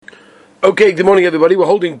Okay, good morning everybody. We're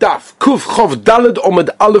holding Daf Kuf Chov Daled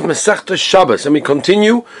Omid Aleph Masechta Shabbos, and we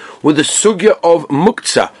continue with the sugya of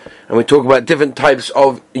Muktzah, and we talk about different types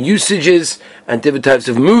of usages and different types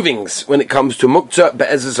of movings when it comes to Muktzah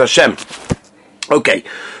Be'ezus Hashem. Okay,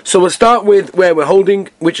 so we'll start with where we're holding,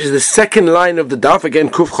 which is the second line of the Daf,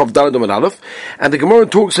 again Kuf Chov Daled Omid Aleph, and the Gemara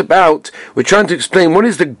talks about, we're trying to explain what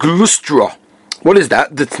is the glustra. What is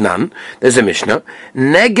that? The Tnan. There's a Mishnah.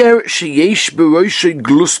 Neger sheyesh b'roshei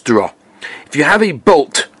glustra. If you have a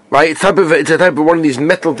bolt, right, it's a type of one of these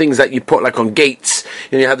metal things that you put like on gates,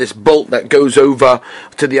 and you have this bolt that goes over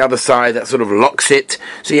to the other side that sort of locks it.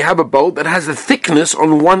 So you have a bolt that has a thickness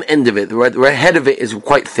on one end of it, the head of it is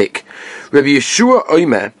quite thick. Rabbi Yeshua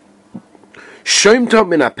Omer, Shomta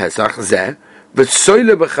min ha-Pesach zeh,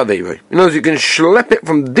 v'tsoyle b'chaveiroi. In other words, you can schlep it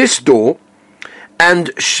from this door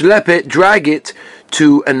and drag it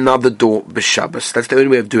to another door b'Shabbos. That's the only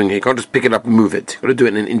way of doing it. You can't just pick it up and move it. You've got to do it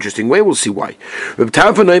in an interesting way. We'll see why. No, it's like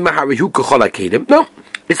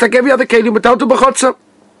every other kelim metaltal b'chotza.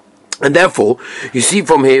 And therefore, you see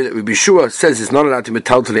from here that Rabbi Yeshua says it's not allowed to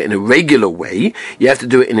metaltal it in a regular way. You have to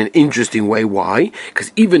do it in an interesting way. Why?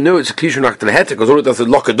 Because even though it's a klishon achteleheta, because all it does is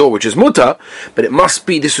lock a door, which is mutter, but it must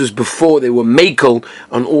be, this was before they were makel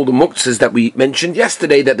on all the muktzahs that we mentioned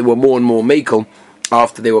yesterday, that there were more and more makel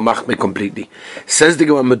after they were machmeh completely. Says the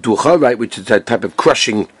Gemara meducha, right, which is a type of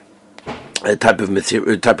crushing, type of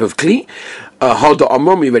material, type of kli. Hada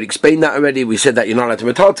amram, we already explained that already. We said that you're not allowed to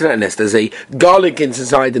metaltal it unless there's a garlic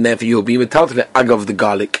inside, and therefore you'll be metaltal it agav the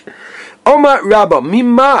garlic. Omar Rabba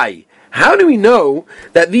mimai. How do we know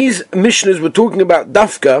that these mishnahs were talking about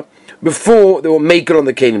dafka before they were making on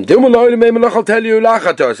the kelim?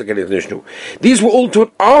 These were all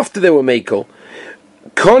taught after they were makel.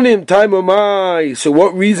 Konim time omai. So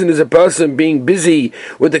what reason is a person being busy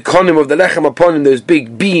with the konim of the lechem upon him, those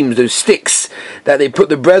big beams, those sticks that they put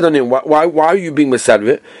the bread on him? Why are you being masad of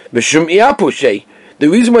it? Mishum iapushay. The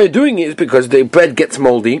reason why you're doing it is because the bread gets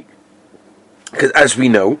moldy. Because as we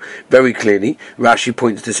know very clearly, Rashi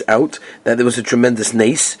points this out, that there was a tremendous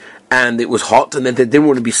nace, and it was hot, and then they didn't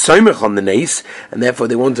want to be soimach on the nace, and therefore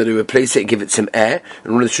they wanted to replace it, give it some air,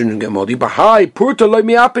 and one of the children get moldy. But hi, purta loy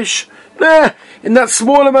miapish. In that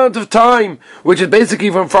small amount of time, which is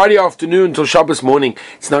basically from Friday afternoon until Shabbos morning,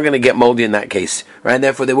 it's not going to get moldy in that case, right? And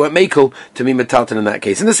therefore they weren't makel to be metalton in that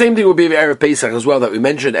case. And the same thing will be with Erev Pesach as well, that we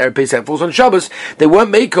mentioned. Erev Pesach falls on Shabbos. They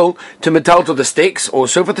weren't makel to metalton the sticks,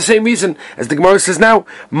 also for the same reason as the Gemara says now,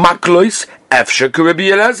 maklois efsha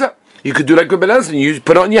k'Rabbi Elazar. You could do like Rabbi Elazar, and you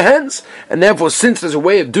put it on your hands. And therefore, since there's a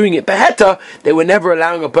way of doing it beheta, they were never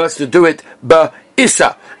allowing a person to do it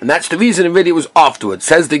ba'issa. And that's the reason, and really it was afterwards.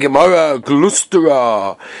 Says the Gemara,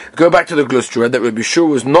 glustra. Go back to the glustra, that Rabbi Yeshua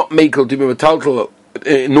was not makel to be metaltal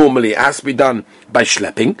normally. It has to be done by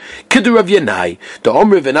schlepping. Kidu Rav Yanai, the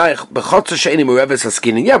Omri V'nai b'chotza she'eni mereves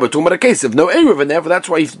haskinin. Yeah, we're talking about a case of no eruv, and therefore that's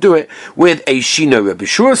why you have to do it with a shino. Rabbi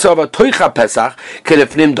Yeshua sava toicha pesach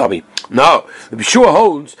kelefnim dami. No, Rabbi Yeshua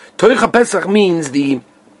holds toicha pesach means the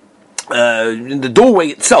in the doorway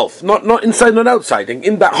itself, not inside, not outside,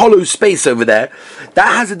 in that hollow space over there, that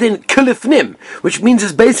has a din kilifnim, which means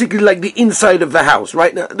it's basically like the inside of the house,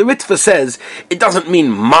 right? Now, the Ritva says it doesn't mean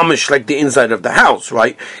mamish like the inside of the house,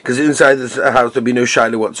 right? Because inside the house there'll be no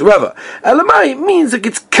shiloh whatsoever. Elamai means like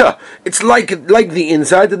it's like the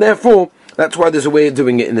inside, and therefore that's why there's a way of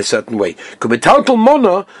doing it in a certain way. Kubetaltal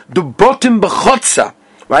mona the bottom bechotza.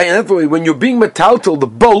 Right, and therefore, when you're being metaltal, the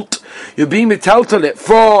bolt, you're being metaltal it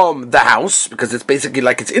from the house, because it's basically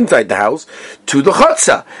like it's inside the house, to the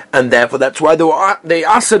chotza. And therefore, that's why they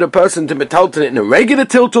asked a person to metaltal it in a regular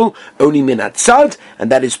tiltal, only minatzad, and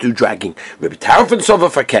that is through dragging. Rabbi Tarfon Sova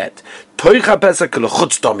Faket, Toicha Pesach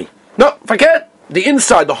L'chutz Domi. No, Faket. The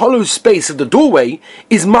inside, the hollow space of the doorway,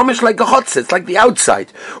 is mamish like a chotza. It's like the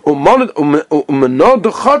outside. And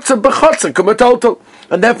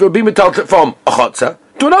therefore, you'll be metaltal from a chotza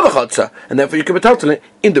to another chotza, and therefore you can metaltal it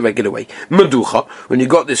in the regular way. Meducha, when you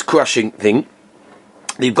got this crushing thing,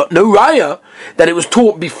 you've got no raya that it was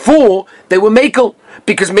taught before they were makel,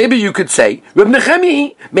 because maybe you could say Reb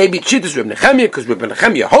Nechemia, maybe Chittas Reb Nechemia, because Reb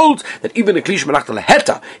Nechemia holds that even a klish malach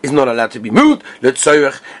leheta is not allowed to be moved,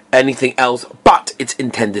 letzorech, anything else but its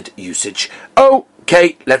intended usage.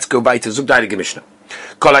 Okay, let's go back to Zugdai Gemishna.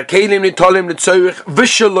 Kol hakelim nitolim letzorech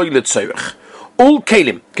v'shaloi letzorech. All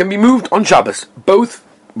kelim can be moved on Shabbos, both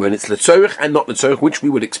when it's letzorech and not letzorech, which we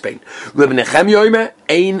will explain. Reb Nechemia Omer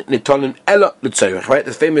ein nitolim ela letzorech. Right,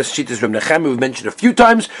 the famous Shittas Reb Nechemia we've mentioned a few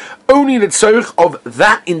times. Only letzorech of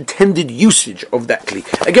that intended usage of that kli.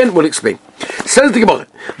 Again, we'll explain. Says the Gemara,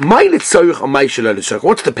 my letzorech or my shelo letzorech.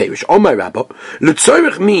 What's the parish? On my rabbi,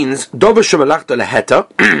 letzorech means dover shemalachta leheta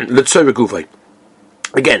letzorech uvay.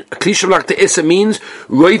 Again, Kli Shalachta Issa means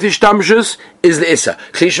Roivish Damshus is the Issa.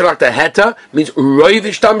 Kli Shalachta Heta means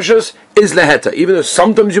Roivish Damshus is the Heta. Even though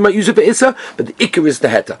sometimes you might use it for Issa, but the Ikar is the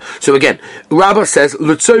Heta. So again, Rabbah says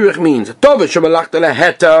L'Tzoyrich means Dova Shemalachta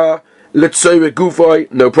Leheta L'Tzoyrich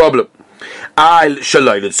Gufoi, no problem.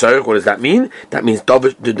 Shaloi L'Tzoyrich, what does that mean? That means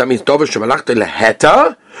Dova Shemalachta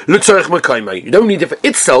Leheta L'Tzoyrich Makaimai. You don't need it for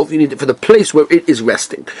itself, you need it for the place where it is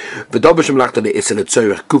resting. V'Dova Shemalachta Le'Issa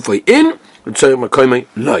L'Tzoyrich Gufoi in L'Tzoyrich Makaimai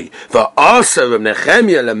Loi. V'Asa Reb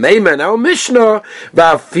Nechemia L'Meima in our Mishnah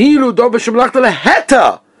V'Afilu Dova Shemalachta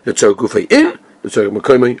Leheta L'Tzoyrich Gufoi in L'Tzoyrich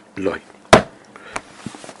Makaimai Loi.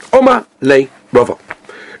 Oma Le Rava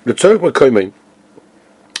L'Tzoyrich Makaimai.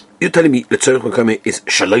 You're telling me L'Tzoyrich Makaimai is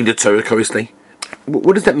Shaloi L'Tzoyrich Karisli?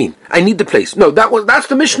 What does that mean? I need the place. No, that's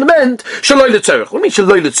the Mishnah meant. Shaloi L'Tzoyrich. What do you mean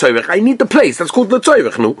Shaloi L'Tzoyrich? I need the place. That's called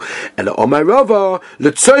L'Tzoyrich, no? And Omar Rava,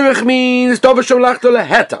 L'Tzoyrich means Dova Shemalachta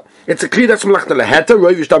Leheta. It's a kli that's Shemalachta Leheta,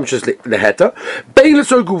 Roivish Damshus Leheta. Bein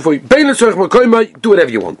L'Tzoyrich Gufoi, Bein L'Tzoyrich Makaimai, do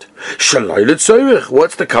whatever you want. Shaloi L'Tzoyrich.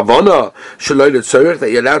 What's the kavana? Shaloi L'Tzoyrich,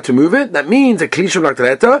 that you're allowed to move it? That means a kli Shemalachta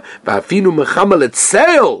Leheta, V'afinu Mechama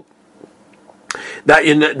L'Tzeil. That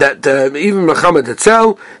even Muhammad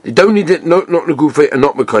itself, they don't need it, not Negufa and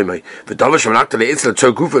not Mekoimai. For Davash Manakta Isla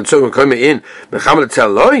Tso Gufa and Tso Mekoimai in Muhammad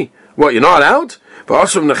itself Loi. What, you're not allowed? But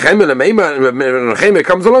also Nechemia and Nechemia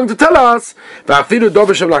comes along to tell us Va'afidu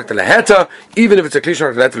Davash Manakta Leheta, even if it's a Klish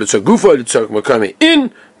Manakta Leheta Tso Gufa and Tso Mekoimai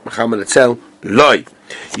in Muhammad itself Loi.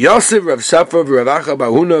 Yosef Rav Safa Rav Acha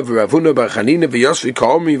Bahuna Rav Huna Bar Chanina V'Yosef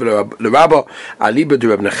Kaomi V'Rabba Aliba de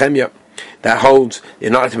Rav Nechemia. That holds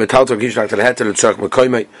you're not to metaltal kishlach to the heter l'tzorch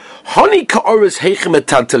mekoimai. Hani ka'oras heichem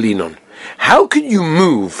metaltalinon. How can you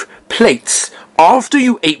move plates after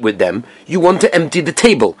you ate with them? You want to empty the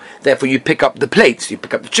table, therefore you pick up the plates. You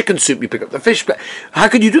pick up the chicken soup. You pick up the fish plate. How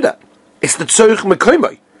could you do that? It's the tzorch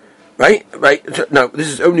mekoimai, right? Now this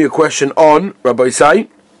is only a question on Rabbi Isai.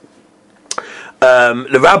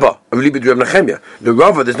 The Rabbah of Libid Rav Nechemia. The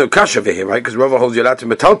Rabbah, there's no kasha over here, right? Because Rabbah holds you allowed to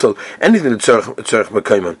metaltal anything that's tzorch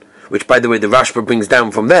mekoimai. Which, by the way, the Rashba brings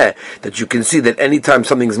down from there that you can see that anytime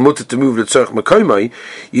something's mutter to move the tzorch mekoimai,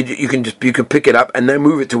 you can pick it up and then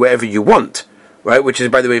move it to wherever you want, right? Which is,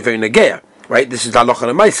 by the way, very negea, right? This is halacha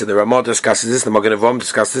and ma'aseh. The Ramah discusses this. The Magen Avraham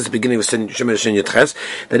discusses this. At the beginning of Shemini Shin Yitches,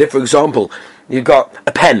 that if, for example, you've got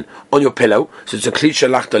a pen on your pillow, so it's a kli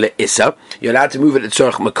shalachta le'issa, you're allowed to move it to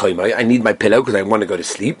tzorch mekoimai. I need my pillow because I want to go to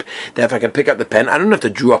sleep. Therefore, I can pick up the pen. I don't have to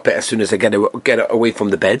drop it as soon as I get it away from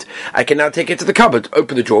the bed. I can now take it to the cupboard,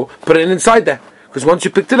 open the drawer, put it inside there. Because once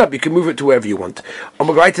you picked it up, you can move it to wherever you want. I'm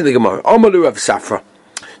going to write in the Gemara. Amalu Rav Safra.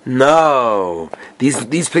 No,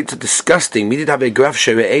 these plates are disgusting. We did have a graf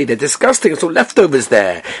she'ei. They're disgusting. So leftovers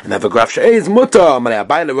there, and have a graf she'ei is mutter. How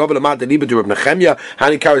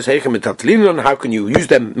can you use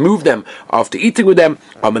them, move them after eating with them?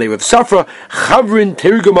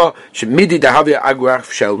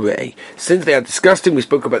 Since they are disgusting, we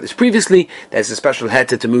spoke about this previously. There's a special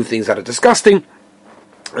heta to move things that are disgusting,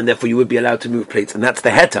 and therefore you would be allowed to move plates, and that's the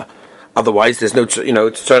heta. Otherwise, there's no, it's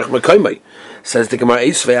tzorch mekoimai. Says the Gemara,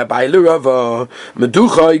 Eisvei Abai Rava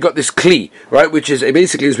Meducha. You got this kli, right? Which is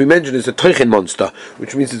basically, as we mentioned, is a toichin monster,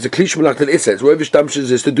 which means it's a kli shmalach l'issa. It's wherever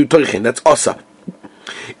stamshes is to do toichin. That's osa.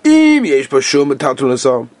 Im yesh b'shum metaltul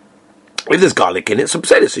asam. If there's garlic in it, so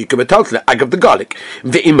say this, so you can metaltul it. I give the garlic.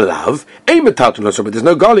 Ve'im lav ein metaltul asam, but there's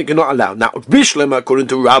no garlic, you're not allowed. Now, Bishlema according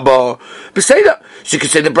to Rabbah, Beseda. So you can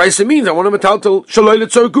say the brisa means I want to metaltul shaloi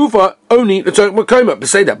l'tzor gufa only l'tzor mekoimai.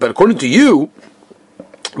 Beseda, but according to you,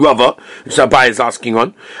 Rava, which Abai is asking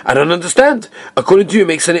on, I don't understand. According to you, it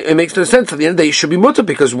makes no sense. At the end of the day, it should be mutter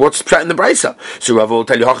because what's prat in the brisa? So Rava will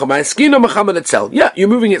tell you, Muhammad itself. Yeah, you're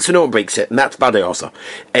moving it so no one breaks it, and that's Badei also.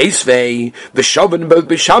 Eisvei, V'shavan, both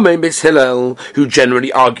B'shamay and B'shilel, who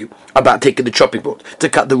generally argue about taking the chopping board to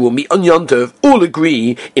cut the raw meat on Yontov, all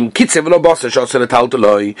agree in Kitzev L'Obasa Shasel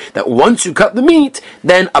Taltaloi that once you cut the meat,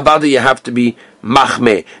 then Abada you have to be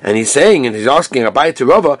machmeh, and he's saying, and he's asking Abai to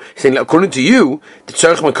Rava, he's saying, according to you, the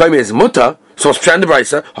tzorch mekoimai is mutter, so it's pshat the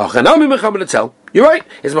brisa. Hachanami Muhammad itself. You're right,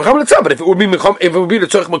 it's Muhammad itself. But if it would be the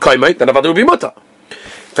tzorch mekoimai, then Avada would be mutter.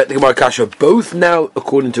 In fact, the Gemara Kasha, both now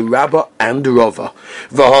according to Rabbah and Rava.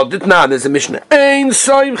 V'haditnan, there's a Mishnah. Ein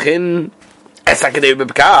soimchin.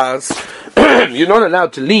 Because you're not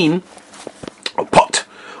allowed to lean a pot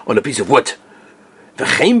on a piece of wood.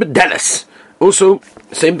 V'chein b'deles. Also,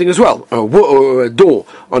 same thing as well, or a door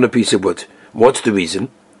on a piece of wood. What's the reason?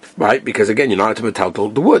 Right, because again, you're not allowed to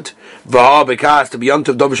metaltal the wood. Because to be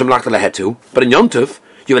Yontov Dovisham Lachta Lehetu, but in Yontov,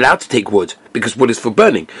 you're allowed to take wood, because wood is for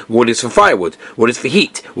burning, wood is for firewood, wood is for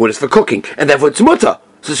heat, wood is for cooking, and therefore it's mutter.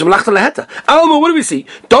 So Shem Lachta Leheta. Alma, what do we see?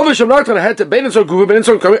 Dovisham Lachta Leheta, Ben and Guva, Ben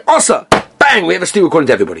and Kami, Osa. bang, we have a steer according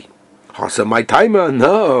to everybody. Hasa my timer,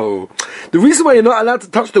 no. The reason why you're not allowed to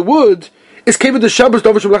touch the wood is Kevin the Shabbos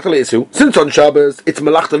Dovish Malachta Le'isu. Since on Shabbos, it's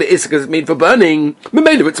Malachta Le'isu because it's made for burning.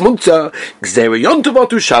 Memelu, it's Muktzah. Gzeira Yontov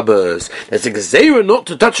Otu Shabbos. There's a Gzeira not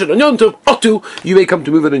to touch it on Yontov. Otu, you may come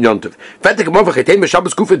to move it on Yontov. Fatik Amavach Etem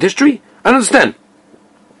Shabbos Kufa history? I don't understand.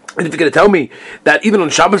 And if you're going to tell me that even on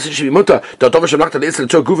Shabbos it should be Mutter, that Dovish Malachta Le'isu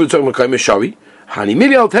Tzor Kufa Tzor Mekayim Shari, Hani,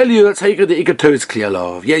 maybe I'll tell you that's how you get the Iker Torah is clear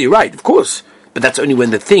love. Yeah, you're right, of course. But that's only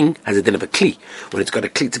when the thing has a din of a kli. When it's got a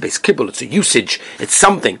kli, it's a base kibbul, it's a usage, it's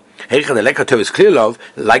something. Like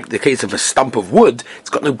the case of a stump of wood, it's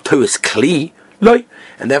got no Torah's kli,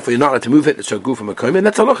 and therefore you're not allowed to move it, it's a gufa makoime, and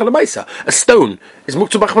that's halacha l'maisa. A stone is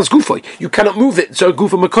muktzah b'chmas gufoi. You cannot move it, it's a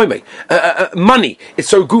gufa makoime. Money, it's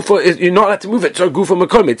so gufa, you're not allowed to move it, it's a gufa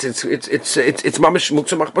makoime. It's mamish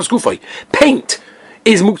muktzah b'chmas gufoi. Paint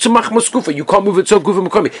is muktzah b'chmas gufa. You can't move it, so gufa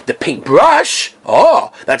makoime. The paintbrush,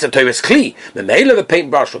 that's a Torah's kli. The nail of the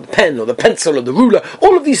paintbrush, or the pen, or the pencil, or the ruler,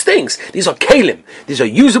 all of these things, these are kalim. These are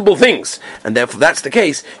usable things. And therefore, that's the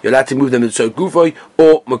case, you're allowed to move them in so gufoi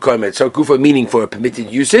or makoime. So gufoi meaning for a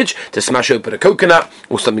permitted usage, to smash open a coconut,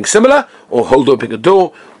 or something similar, or hold open a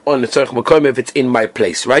door, on the tzarech makoime if it's in my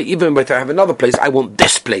place, right? Even if I have another place, I want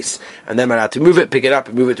this place, and then I'm allowed to move it, pick it up,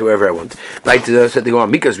 and move it to wherever I want. Like said, they go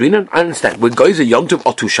on Mikas Rinan. I understand. When guys are Yom Tov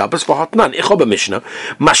Otu Shabbos for Hatnan, ich habe Mishnah,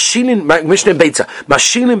 Mashilin Beitza,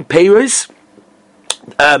 Mashilin Peiros.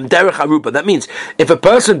 Derech Aruba. That means if a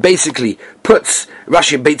person basically puts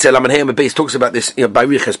Rashi and Beit Laman Hayam base talks about this, by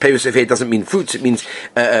Riches Peiros if it doesn't mean fruits, it means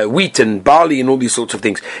wheat and barley and all these sorts of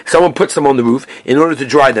things. Someone puts them on the roof in order to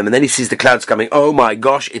dry them, and then he sees the clouds coming. Oh my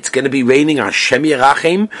gosh, it's going to be raining. Hashem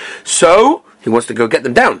Yerachem. So he wants to go get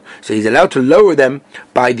them down. So he's allowed to lower them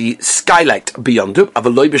by the skylight beyond of a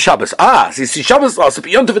loy b'Shabbos. So you see Shabbos also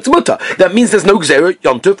beyond it's mutter. That means there's no gzera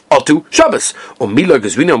yontiv otu Shabbos. Or milo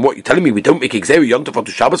gazvina, and what you're telling me, we don't make gzera yontiv otu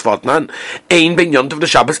Shabbos for Atnan. Ein ben yontiv the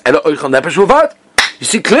Shabbos ela oichal nefesh uvad. You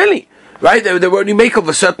see clearly, right? They were only make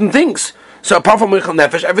of certain things. So apart from oichal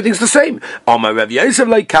nefesh, everything's the same. Amar Rav Yosef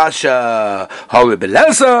like kasha, Horeb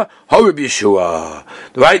Elazar, Horeb Yeshua.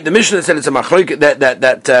 Right? The Mishnah said it's a machloek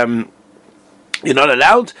that you're not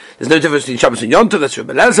allowed. There's no difference between Shabbos and Yom Tov. That's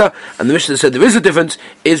Rebbe Elazar, and the Mishnah said there is a difference.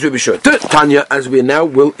 Is Rebbe Shua Tanya, as we now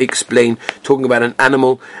will explain, talking about an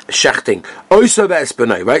animal shechting. Oisa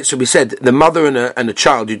ve'espanai, right? So we said the mother and a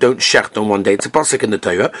child you don't shecht on one day. It's a pasuk in the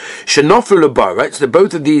Torah. Shenofru lebar, right? So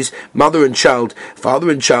both of these father and child,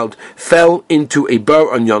 fell into a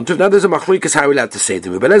bar on Yom Tov. Now there's a machlokas how we're allowed to say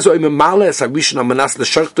them. Rebbe Elazar imamaleh sarishon amanas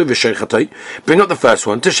l'shechto v'shechatoi. Bring up the first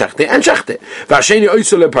one to shechte and shechte. V'asheni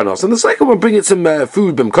oisa lepanos, and the second one bring it some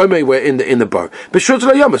food b'mkome where in the bar. But sure to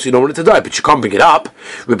the yamas, you don't want it to die, but you can't bring it up.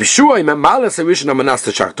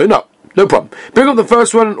 No problem. Bring up the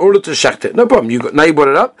first one in order to shecht it. No problem. Now you brought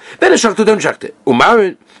it up. Then a shecht don't shecht it.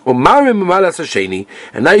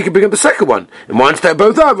 And now you can bring up the second one. And once they're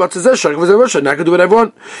both up, what is that? Now I can do whatever I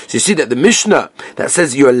want. So you see that the Mishnah that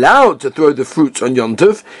says you're allowed to throw the fruits on Yom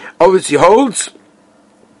Tov obviously holds.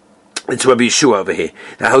 It's Rabbi Yeshua over here.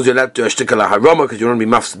 That holds you allowed to ashtikala haroma because you don't want to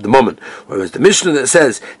be mafsed at the moment. Whereas the Mishnah that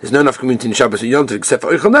says there's no enough community in Shabbos and Yom Tov except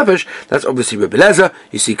for Oichel Nefesh, that's obviously Rebbe Elazar.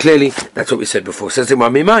 You see clearly, that's what we said before. Says him,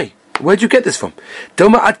 where'd you get this from? Maybe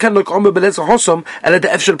only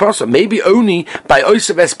by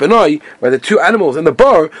Oisav Espanoi, where the two animals in the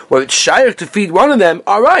bar, where it's shayach to feed one of them,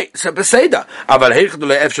 alright, so Beseda.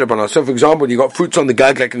 So for example, you got fruits on the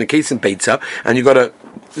gag, like in the case in Pizza, and the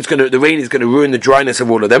rain is going to ruin the dryness of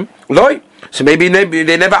all of them. So maybe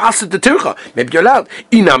they never asked the turcha. Maybe you're allowed.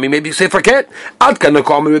 Inami, maybe you say forget. When did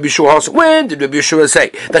Rabbi Yeshua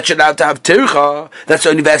say that you're allowed to have turcha? That's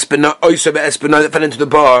only Vespena that fell into the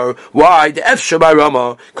bar. Why? The Efsha by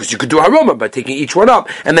Rama. Because you could do harama by taking each one up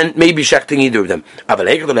and then maybe shechting either of them.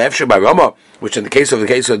 Which in the case of the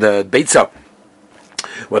Beitza,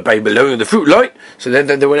 by belonging to the fruit, so then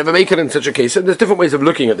they will never make it in such a case. So there's different ways of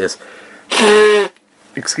looking at this.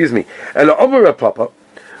 Excuse me. Rav Papa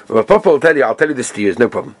will tell you, I'll tell you this to you, no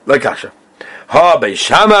problem. Like Asha. Ha Beis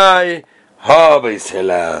Shammai, ha Beis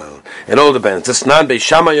Hillel. It all depends. This nan Beis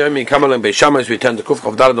Shammai, Yomi Kamal Beis Shammai, as we turn to Kuf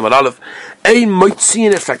Chav Daled Amar Aleph. Ein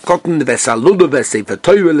moitzin es hakotten v'salulu v'sefer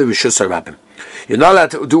Torah le'rishus harabim. You're not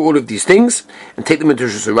allowed to do all of these things and take them into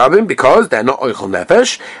Rishus Rabbim because they're not Oichel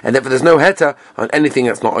Nefesh, and therefore there's no heta on anything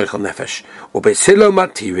that's not Oichel Nefesh. Or Beis Hillel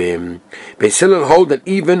matirim. Beis Hillel hold that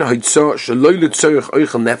even Haitzah Shaloi L'Tzorich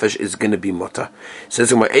Oichel Nefesh is going to be mutter.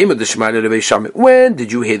 Says in my aim of the Shemai to Beis Shammai. When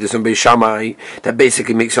did you hear this on Beis Shammai? That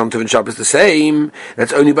basically makes Yom Tov and Shabbos the same.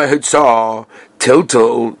 That's only by Haitzah. Till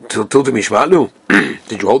Mishmalu.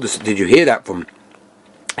 Did you hold this? Did you hear that from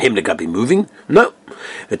Him the be moving? No.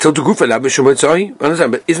 Tilta Gufa Lab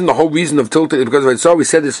understand? But isn't the whole reason of Tilta because of Eitzah? We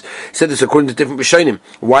said this according to different Rishonim.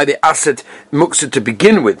 Why they asked Muksa to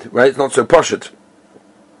begin with, right? It's not so poshut.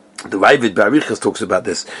 The Ravid Barichas talks about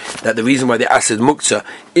this, that the reason why they asked Muksa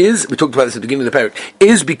is, we talked about this at the beginning of the parak,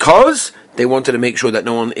 is because they wanted to make sure that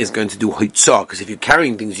no one is going to do Hoitzah, because if you're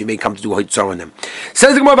carrying things, you may come to do Hoitzah on them.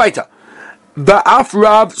 Says the Gemara Baita, Ba'af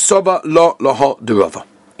Rav Soba Lo Loho Derava.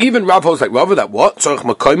 Even Rav holds like Rav, that what? Tzorech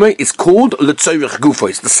Makoimai is called L'Tzorech Gufo.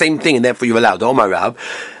 It's the same thing, and therefore you're allowed. The Omar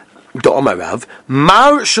Rav,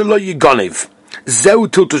 Mar Shelo Yigonev. Zeu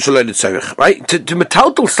Tilta Shelo L'Tzorech. Right? To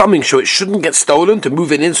metaltal something so it shouldn't get stolen, to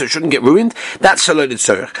move it in so it shouldn't get ruined, that's Shelo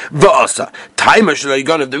L'Tzorech. V'asa. Timer Shelo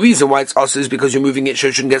Yigonev. The reason why it's asa is because you're moving it so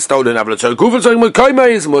it shouldn't get stolen. Av L'Tzorech Gufo Tzorech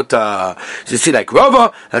Makoimai is muta. So you see like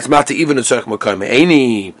Rava, that's matter even L'Tzorech Makoimai.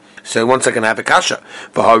 Aini. So 1 second I have a kasha.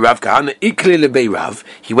 Rav Kahana ikli lebei Rav.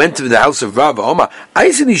 He went to the house of Rav. Omar,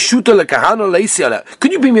 Aisini shuta lekahana leisiala.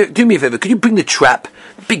 Could you do me a favor? Could you bring the trap,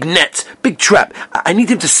 big net, big trap? I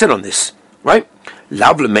need him to sit on this, right?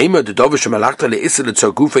 Lav lemeima the dovish malachta leisel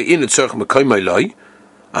tzargufa in tzarch makoymai loy.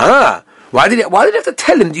 Why did he have to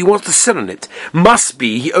tell him that he wants to sit on it? Must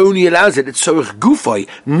be he only allows it at Tzorech Gufay,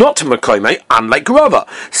 not Makoimai, unlike Rava.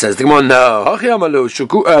 Says the Gemara, no.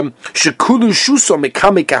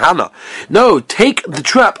 No, take the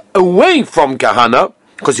trap away from Kahana,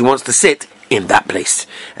 because he wants to sit in that place.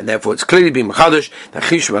 And therefore it's clearly being Machadash, that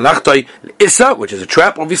Chish Malachtai Issa, which is a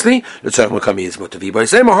trap, obviously, Tzorech Makoimai is Mutavi.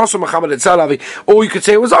 Or you could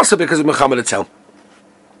say it was also because of Muhammad itself.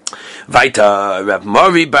 Vaita Rav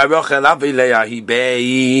Mori Baruch Elavileya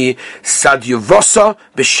Hibei Sadyavosa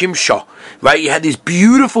B'Shimsha. Right, he had these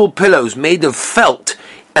beautiful pillows made of felt,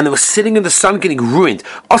 and they were sitting in the sun getting ruined.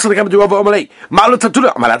 Also, they come to Rav Amalei. Am I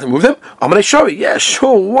allowed to move them? Amalei Shori. Yeah,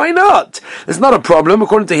 sure. Why not? It's not a problem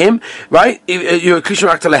according to him. Right? If you're a Klishim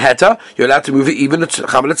Akta Leheta, you're allowed to move it even at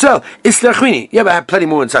Chamal Etzel. Islachini. Yeah, but I have plenty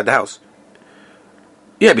more inside the house.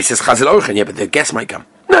 Yeah, but he says Chazal Orchen. Yeah, but the guests might come.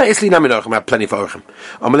 No, it's li nami I have plenty for orchem.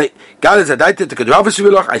 Amalei, Gal is a daite to Kedravas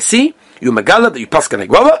Viloch. I see you Megala that you pass like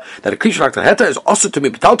Rava that a Klishim Akta Leheta is also to me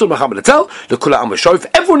Betalto Machamal Etzel. The Kula Amashoif.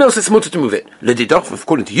 Everyone else is mutter to move it. Ledidach,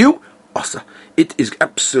 according to you. Asa. It is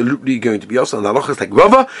absolutely going to be Asa. And the halachas like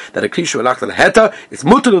Rava, that a Klishim Akta Leheta is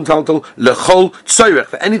mutter and taltal lechol tzoyrech.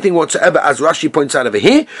 For anything whatsoever, as Rashi points out over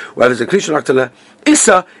here, whereas a Klishim Akta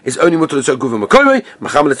Issa is only mutter to guva makoimai,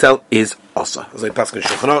 Machamal Etzel is Asa. As I pass in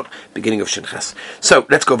Shulchan Aruch, beginning of Shinches. So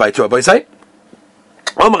let's go back to Rabbi Say.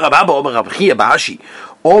 Omar Rav Abba, Omar Rav Chia Ba'ashi,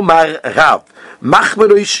 Omar Rav,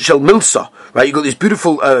 Machmeroish Shel Milsa. Right, you got these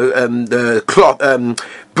beautiful cloth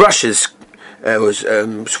brushes.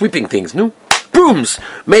 Sweeping things, no? Brooms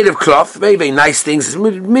made of cloth, very, very nice things. It's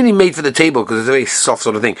mainly made for the table because it's a very soft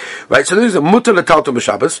sort of thing, right? So those are mutter letalto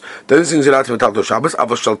b'Shabbos. Those things are allowed to letalto Shabbos.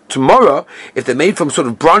 Avashal tomorrow, if they're made from sort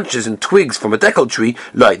of branches and twigs from a decal tree,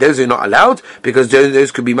 like those are not allowed because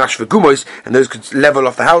those could be mash for gumos and those could level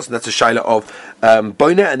off the house, and that's a shaila of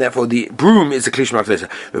boina, and therefore the broom is a klishma later.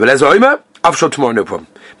 Avashal tomorrow, no problem.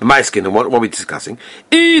 But my skin and what we're discussing.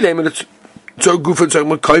 So Gufa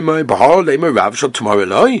Makoimai Bahal Lema Rav shall tomorrow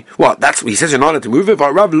lie. What? That's what he says you're not allowed to move it.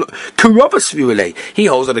 Rav Karavas Viulei. He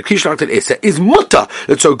holds that a Klishnak Issa is Mutta.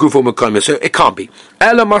 Let's so Gufa Makoimai. So it can't be.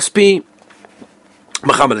 Ella must be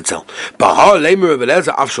Muhammad itself. Bahal Lema Rav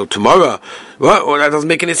Eleza Avshal tomorrow. What? Well, that doesn't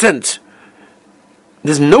make any sense.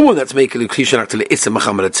 There's no one that's making a Klishnak to Issa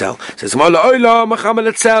Muhammad itself. Says Mala Oila Muhammad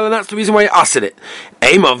itself, and that's the reason why he asked it.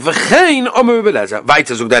 Ema v'chein Omer Beleza.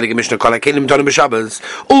 Weiter zog der Mishnah Kol HaKelim Tonim B'Shabbos.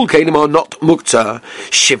 All Kelim are not Muktzah.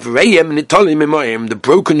 Shivreim Nitolim Emayim. The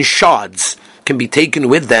broken shards can be taken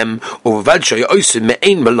with them, or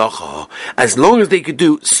as long as they could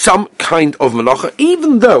do some kind of malacha,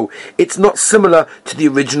 even though it's not similar to the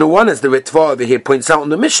original one, as the Ritva over here points out in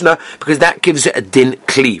the Mishnah, because that gives it a din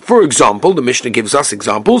kli. For example, the Mishnah gives us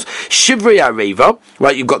examples. Shivrei areva,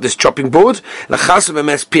 right? You've got this chopping board.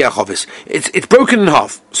 It's broken in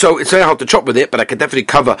half, so it's very hard to chop with it, but I can definitely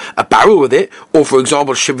cover a barrel with it. Or for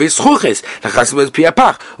example, shivrei schuches,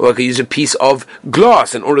 or I can use a piece of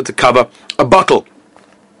glass in order to cover a bottle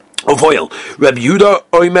of oil. Reb Yehuda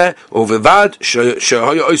oime overvad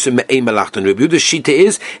shehoya oisem me'ei melachta. And Reb Yehuda's shita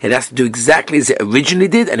is it has to do exactly as it originally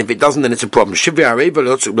did, and if it doesn't, then it's a problem. Shivrei areva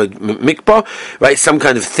lotzuk mikpa, right? Some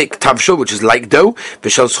kind of thick tavshel, which is like dough.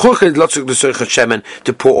 V'shel schuchet lotzuk l'soichet shemen,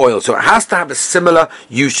 to pour oil. So it has to have a similar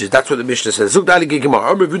usage. That's what the Mishnah says. Zuk dali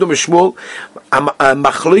gigimar. Reb Yehuda mishmul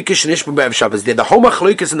machloikish nishbu be'erev Shabbos. The whole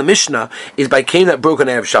machloikish in the Mishnah is by came that broke on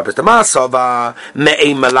erev Shabbos. The Masava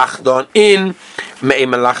me'ei melachta in Me'ei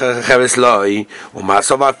malacha acheres loi,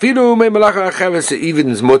 u'masava afilu me'ei malacha acheres even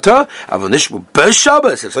is mutter, avon nishbu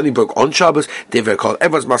b'Shabbos. If something broke on Shabbos, they're called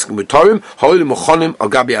everyone's masking mutarim, holim uchonim al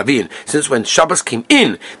gabi avin. Since when Shabbos came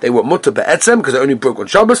in, they were mutter be'etzem because they only broke on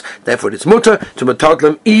Shabbos. Therefore, it's mutter to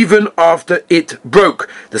matatlam even after it broke.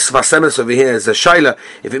 The svasemes over here is a shaila.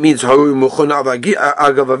 If it means holim uchonim al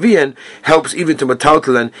gabi avin, helps even to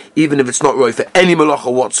matatlan, even if it's not right for any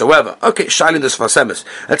malacha whatsoever. Okay, shaila the svasemes.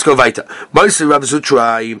 Let's go weiter. Ma'aser Rav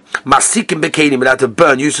Zutrai, masikim bekelim, without to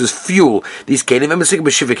burn, uses fuel. These kelim and masikim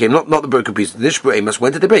b'shivikim, not the broken pieces. The nishbu amos,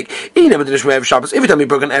 when did they break? Never the nishbu erev Shabbos. Every time you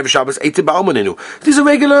broke an erev Shabbos, eitzim ba'almaninu. These are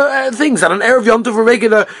regular things that an erev Yom Tov, a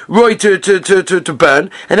regular roy to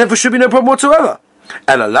burn, and therefore should be no problem whatsoever.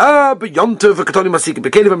 Elala b'Yom Tov v'katoni masikim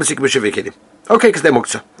bekelim and masikim b'shivikim. Okay, because they're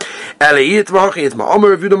muktzah. Eliyit v'hachiyit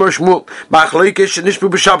ma'omer Rav Yehuda Mar Shmuel ma'achloikis nishbu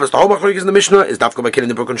b'Shabbos. The whole machloikis in the Mishnah is dafka by killing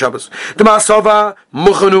the broken Shabbos. The ma'asava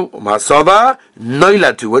muchanu, ma'asava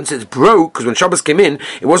noilatu. Once it's broke, because when Shabbos came in,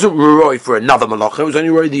 it wasn't roy for another malacha. It was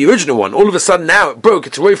only roy the original one. All of a sudden now it broke.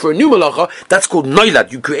 It's roy for a new malacha. That's called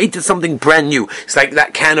noilad. You created something brand new. It's like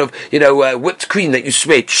that can of whipped cream that you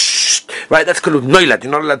switch. Right? That's called noilad.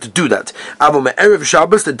 You're not allowed to do that. Avo me'erev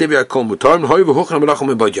Shabbos the divya kol mutarim hoy v'huchan melachim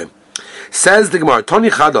me'bodyem. Says the Gemara, Tani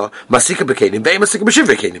Chada, Masika Bekenim, Vei Masika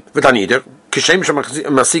Beshivekenim. V'Tani Yidach, Kishem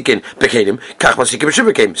Masikin Bekenim, Kach Masika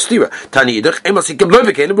Beshivekenim. Stira, Tani Yidach, Ein Masikim Lo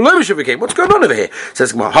Bekenim, Lo Beshivekenim. What's going on over here?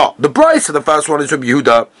 Says the Gemara, the price of the first one is Rabbi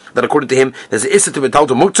Yehuda, that according to him, there's the Issa to Metal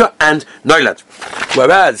to Mukta and Noilat.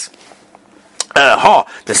 Whereas,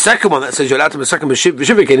 the second one that says you're allowed to be second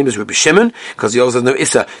b'shivikenim is Rabbi Shimon, because he also has no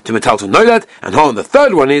issa to metal to noilad, and the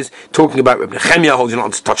third one is talking about Rabbi Nechemia, holds you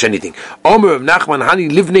not to touch anything. Omer of Nachman Hani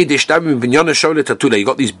livnei deshtabim v'nyana sholet tatula. You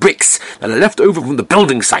got these bricks that are left over from the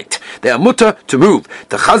building site. They are mutter to move.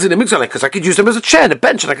 The chazin and mixer, because I could use them as a chair and a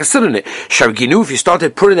bench, and I could sit on it. Sharginu, if you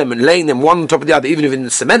started putting them and laying them one on top of the other, even if you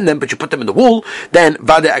didn't cement them, but you put them in the wall, then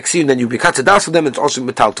vade aksim, then you be katzadas for them, and it's also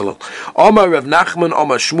metal to look. Omer of Nachman,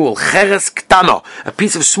 Omer Shmuel, cheres ktan. A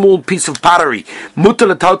small piece of pottery. Mutter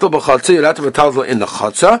l'taltal b'chatzah. You're allowed to l'taltal in the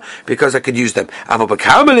chatzah because I could use them. Avo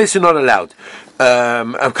b'karmelis you're not allowed.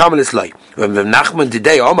 Karmelis lay. When Nachman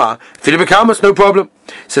today Omar, Philip b'karmelis no problem.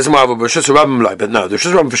 Says Avo b'shus rabbim lay, but no, the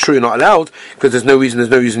shus rabbim for sure you're not allowed because there's no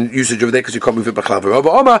reason usage over there because you can't move it b'chlav.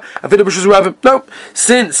 Avo Omar, Philip b'shus rabbim. No,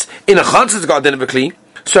 since in a chatzah it's got a din of a kli.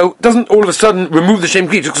 So it doesn't all of a sudden remove the shame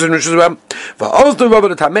kli just because it's Rishus For all the Rabba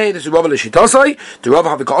the Tamei, this is Rabba L'Shitasai, the Rabba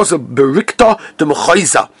have also berikta the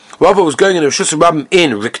Mechayza. Rabba was going in a Rishus Rabbim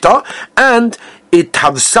in Rikta, and it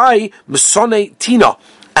Havsai Masone Tina,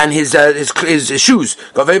 and his shoes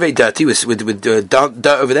got very, very dirty with dirt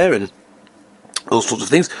over there and all sorts of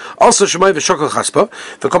things. Also, Shemai v'shokal chaspa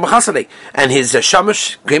v'komachasale, and his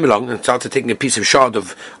shamash came along and started taking a piece of shard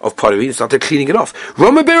of pottery and started cleaning it off.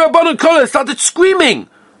 Roma b'Rabbanan Kola started screaming.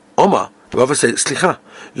 Omar, Rava said, Slicha,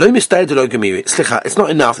 lo mistayed lo gemiri. Slicha, it's not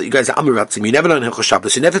enough that you guys are amiratzim. You never learn Hilchos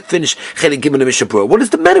Shabbos. You never finish Chelik Gimel and Mishabura. What is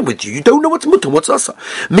the matter with you? You don't know what's mutter, what's asa.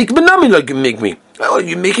 Mikbenami lo gemiri. Oh,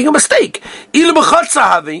 you're making a mistake.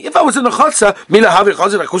 If I was in a chatzah,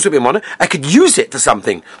 I could use it for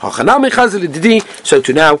something. So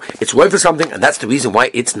to now, it's worth for something, and that's the reason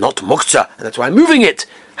why it's not muktzah, and that's why I'm moving it.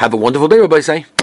 Have a wonderful day, Rabbi say.